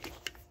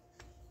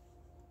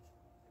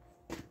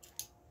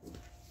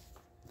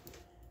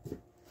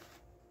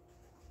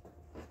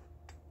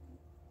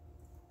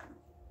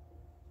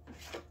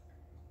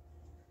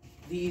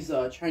 These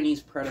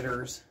Chinese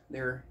Predators,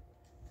 they're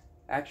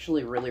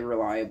actually really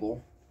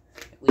reliable,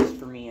 at least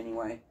for me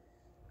anyway.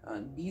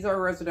 These are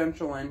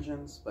residential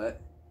engines,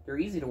 but they're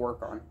easy to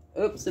work on.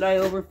 Oops, did I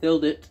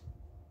overfilled it?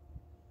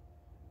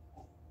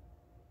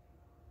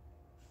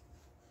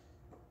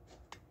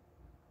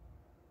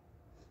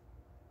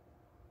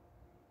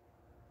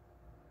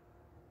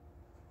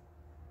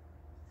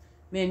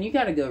 Man, you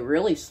gotta go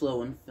really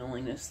slow in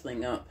filling this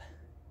thing up.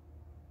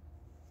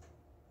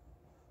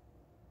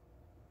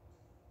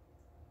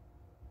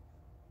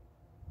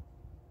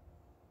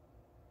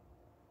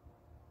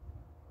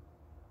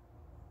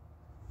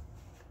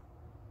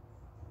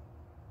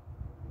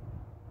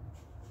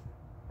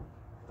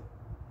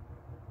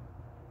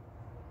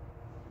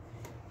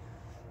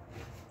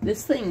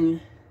 This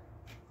thing,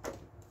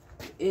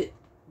 it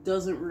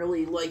doesn't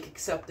really like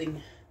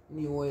accepting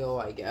new oil,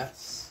 I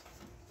guess.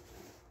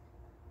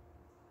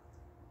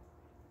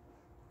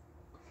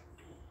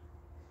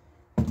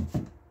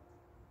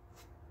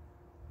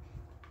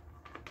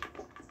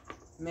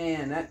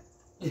 Man,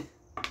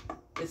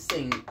 this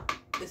thing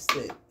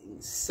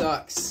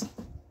sucks.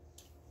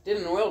 Did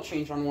an oil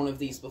change on one of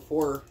these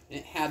before.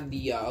 It had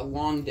the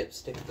long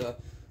dipstick, the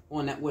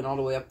one that went all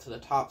the way up to the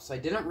top, so I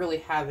didn't really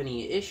have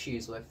any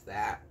issues with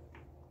that.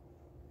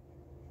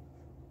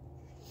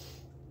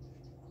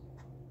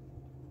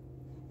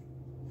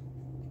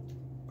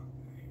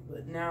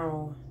 But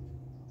now,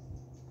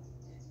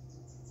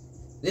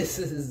 this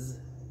is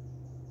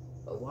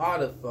a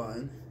lot of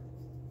fun.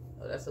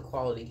 Oh, that's a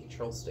quality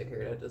control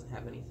sticker. That doesn't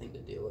have anything to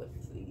do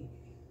with the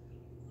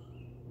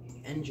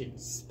engine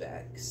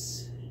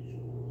specs.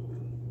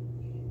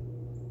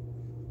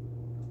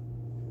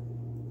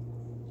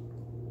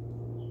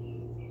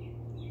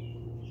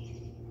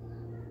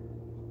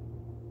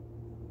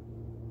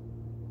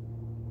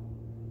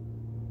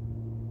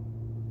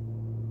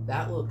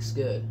 That looks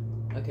good.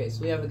 Okay,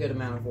 so we have a good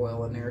amount of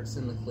oil in there. It's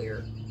in the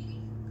clear.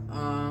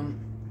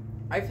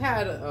 I've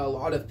had a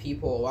lot of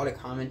people, a lot of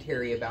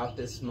commentary about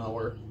this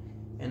mower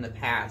in the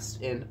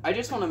past, and I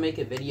just want to make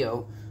a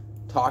video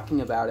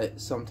talking about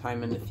it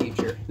sometime in the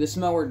future. This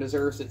mower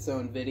deserves its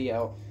own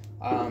video.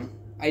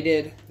 I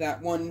did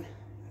that one,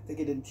 I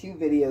think I did 2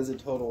 videos in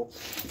total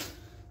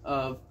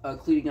of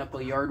cleaning up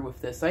a yard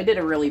with this. I did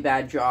a really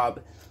bad job.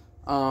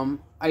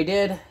 I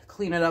did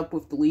clean it up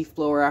with the leaf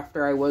blower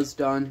after I was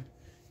done,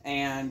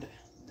 and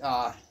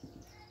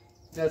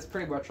that's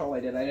pretty much all I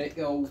did. I didn't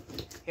go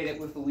hit it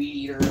with a weed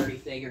eater or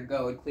anything, or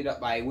go and clean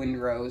up my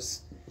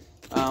windrows.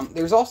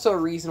 There's also a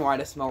reason why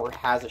this mower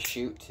has a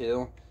chute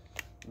too,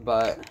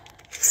 but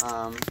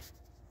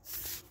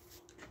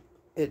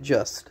it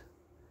just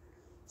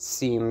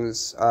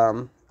seems, I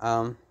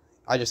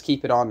just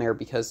keep it on there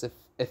because if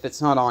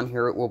it's not on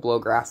here, it will blow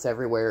grass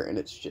everywhere, and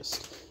it's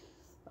just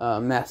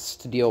a mess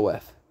to deal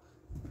with.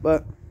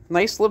 But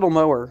nice little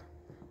mower.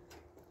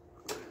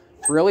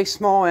 Really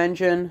small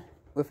engine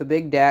with a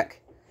big deck.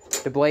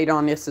 The blade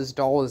on this is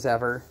dull as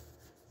ever.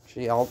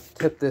 Actually, I'll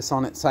tip this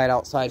on its side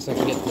outside so I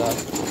can get the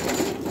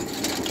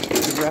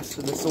rest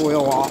of this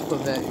oil off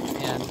of it.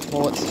 And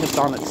while it's tipped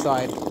on its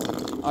side,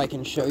 I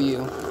can show you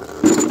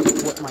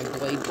what my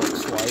blade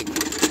looks like.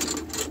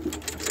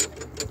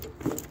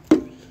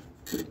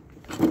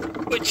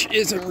 Which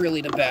isn't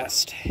really the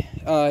best.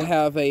 I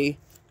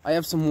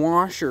have some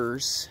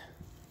washers.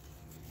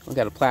 I've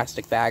got a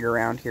plastic bag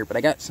around here, but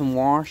I got some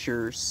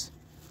washers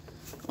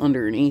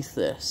underneath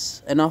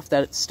this. Enough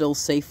that it's still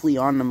safely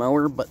on the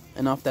mower, but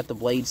enough that the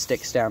blade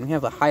sticks down. We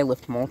have a high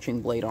lift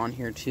mulching blade on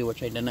here too,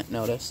 which I didn't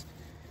notice.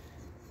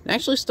 It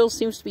actually still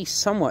seems to be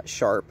somewhat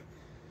sharp,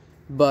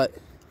 but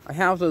I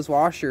have those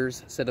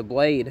washers so the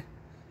blade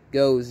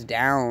goes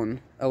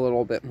down a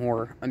little bit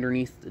more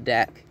underneath the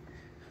deck.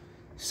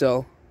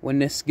 So when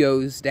this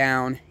goes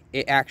down,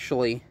 it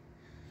actually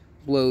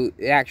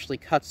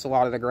cuts a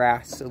lot of the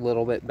grass a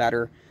little bit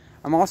better.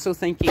 I'm also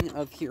thinking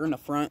of here in the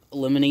front,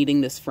 eliminating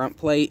this front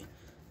plate.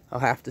 I'll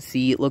have to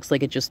see. It looks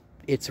like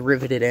it's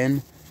riveted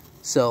in.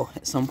 So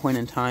at some point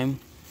in time,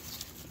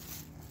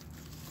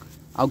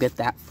 I'll get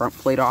that front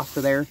plate off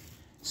of there.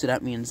 So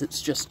that means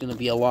it's just going to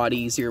be a lot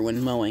easier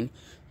when mowing.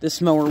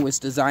 This mower was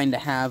designed to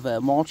have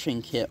a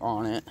mulching kit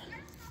on it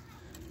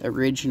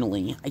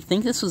originally. I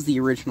think this was the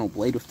original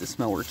blade with this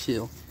mower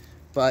too.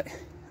 But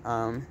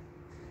if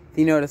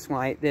you notice, when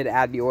I did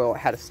add the oil, it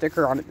had a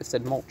sticker on it that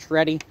said mulch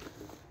ready.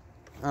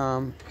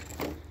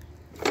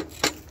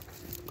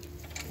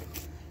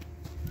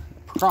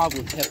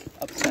 Probably tipped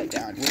upside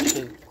down, which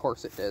of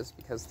course it does,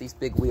 because these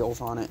big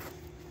wheels on it,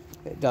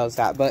 it does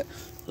that. But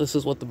this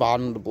is what the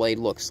bottom of the blade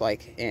looks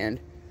like, and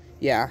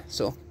yeah,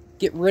 so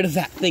get rid of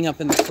that thing up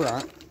in the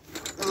front.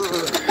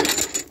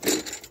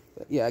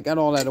 But yeah, I got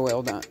all that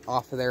oil done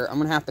off of there. I'm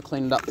gonna have to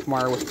clean it up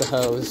tomorrow with the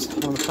hose.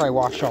 I'm gonna try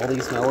wash all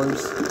these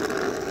mowers.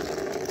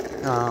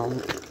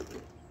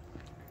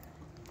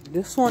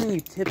 This one, you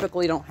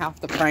typically don't have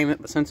to prime it,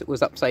 but since it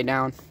was upside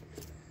down,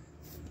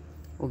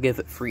 we'll give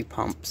it free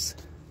pumps.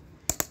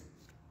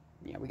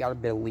 Yeah, we got a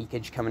bit of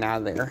leakage coming out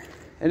of there.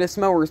 And this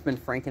mower's been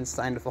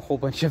Frankensteined with a whole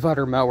bunch of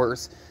other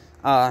mowers.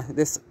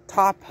 This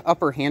top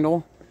upper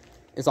handle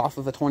is off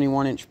of a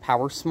 21-inch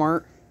Power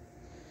Smart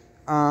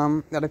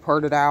that I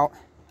parted out.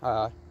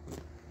 The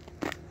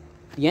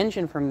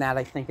engine from that,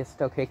 I think, is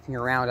still kicking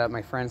around at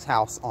my friend's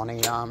house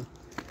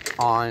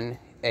on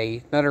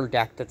another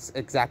deck that's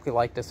exactly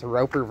like this, a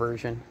Roper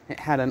version. It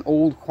had an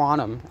old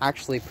Quantum,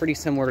 actually pretty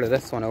similar to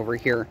this one over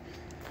here,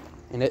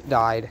 and it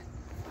died.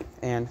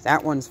 And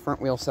that one's front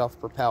wheel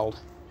self-propelled.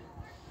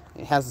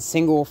 It has a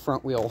single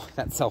front wheel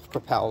that's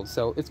self-propelled,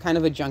 so it's kind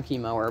of a junky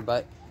mower,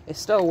 but it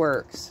still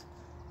works.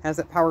 It has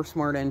that Power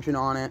Smart engine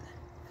on it,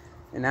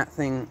 and that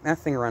thing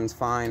runs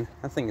fine.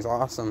 That thing is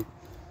awesome.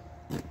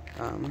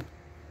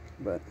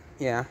 But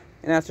yeah,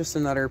 and that's just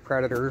another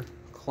Predator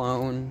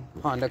clone,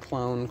 Honda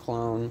clone.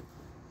 We'll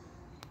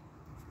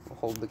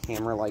hold the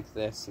camera like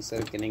this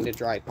instead of getting the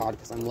tripod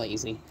because I'm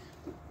lazy.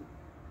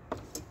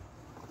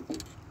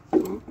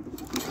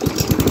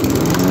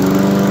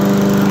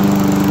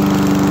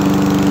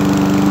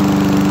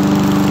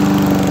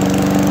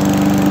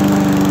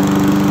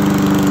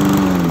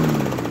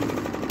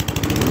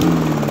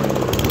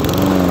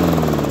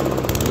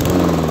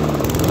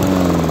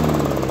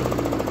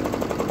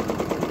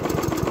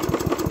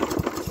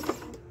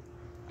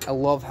 I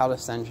love how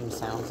this engine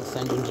sounds. This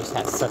engine just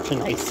has such a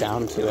nice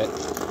sound to it.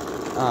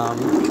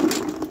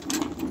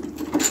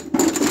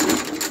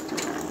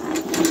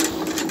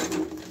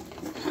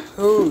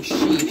 Oh,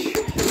 sheesh.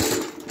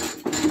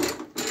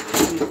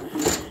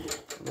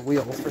 The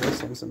wheel for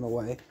this one's in the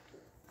way.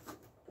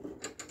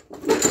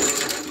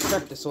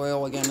 check this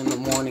oil again in the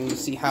morning to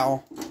see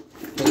how,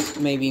 because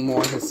maybe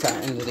more has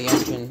sat into the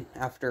engine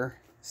after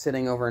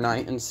sitting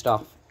overnight and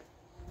stuff.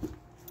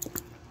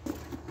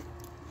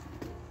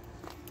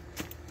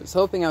 I was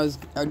hoping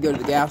I'd go to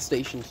the gas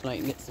station tonight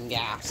and get some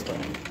gas, but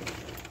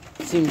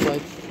it seems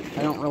like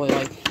I don't really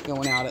like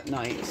going out at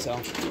night, so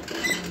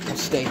I'll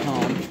stay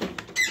home.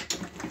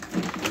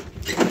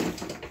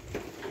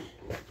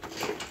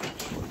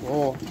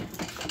 We'll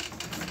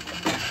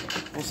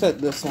set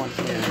this one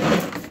here.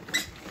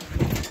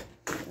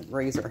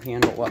 Raise our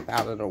handle up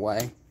out of the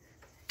way.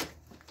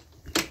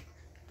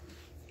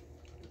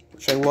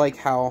 Which I like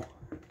how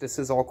this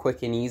is all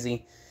quick and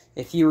easy.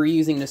 If you were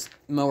using this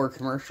mower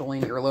commercially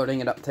and you're loading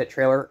it up to a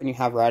trailer and you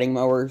have riding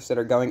mowers that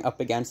are going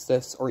up against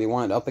this, or you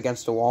want it up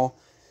against a wall,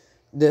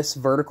 this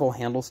vertical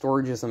handle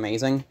storage is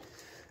amazing.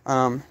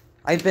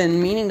 I've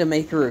been meaning to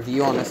make a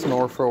review on this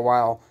mower for a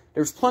while.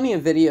 There's plenty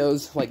of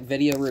videos, like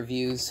video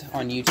reviews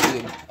on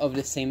YouTube of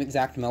the same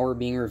exact mower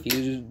being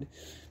reviewed,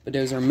 but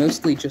those are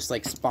mostly just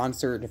like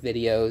sponsored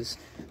videos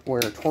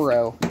where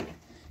Toro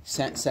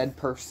sent said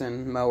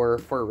person mower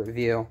for a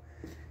review.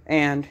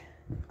 And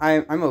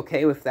I'm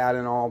okay with that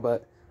and all,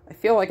 but I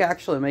feel like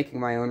actually making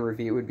my own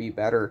review would be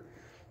better.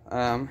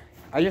 I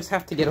just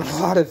have to get a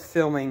lot of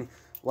filming,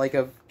 like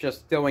of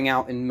just going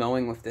out and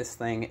mowing with this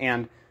thing,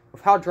 and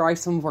with how dry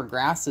some of our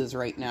grass is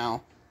right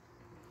now,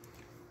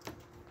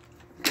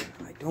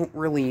 I don't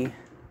really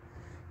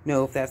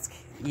know if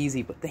that's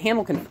easy, but the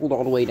handle can fold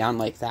all the way down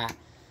like that,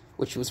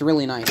 which was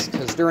really nice,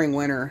 because during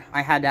winter,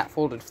 I had that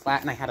folded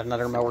flat, and I had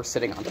another mower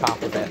sitting on top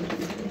of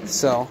it.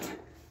 So,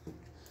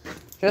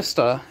 just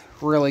a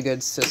really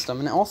good system.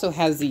 And it also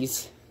has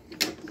these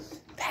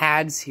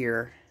pads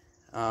here.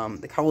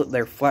 They call it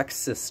their flex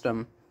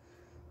system.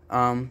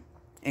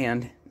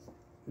 And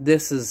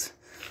this is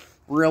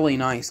really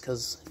nice,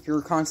 because if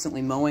you're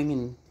constantly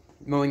mowing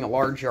a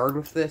large yard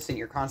with this, and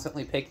you're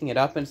constantly picking it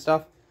up and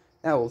stuff,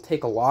 that will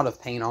take a lot of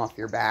pain off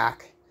your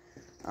back.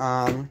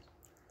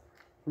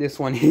 This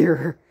one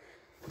here,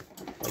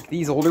 like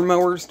these older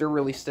mowers, they're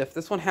really stiff.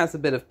 This one has a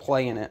bit of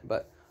play in it,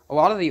 but a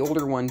lot of the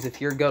older ones,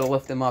 if you're going to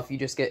lift them up, you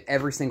just get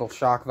every single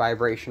shock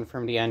vibration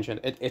from the engine.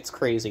 It's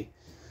crazy.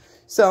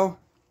 So,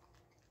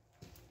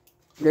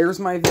 there's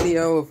my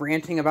video of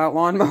ranting about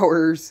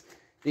lawnmowers,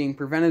 being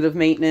preventative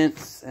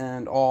maintenance,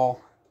 and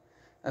all.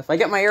 If I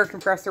get my air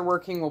compressor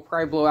working, we'll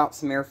probably blow out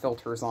some air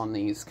filters on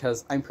these,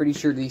 because I'm pretty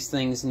sure these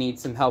things need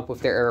some help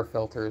with their air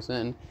filters,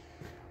 and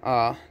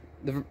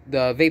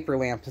the vapor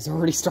lamp has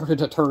already started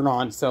to turn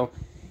on, so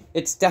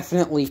it's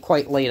definitely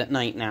quite late at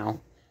night now.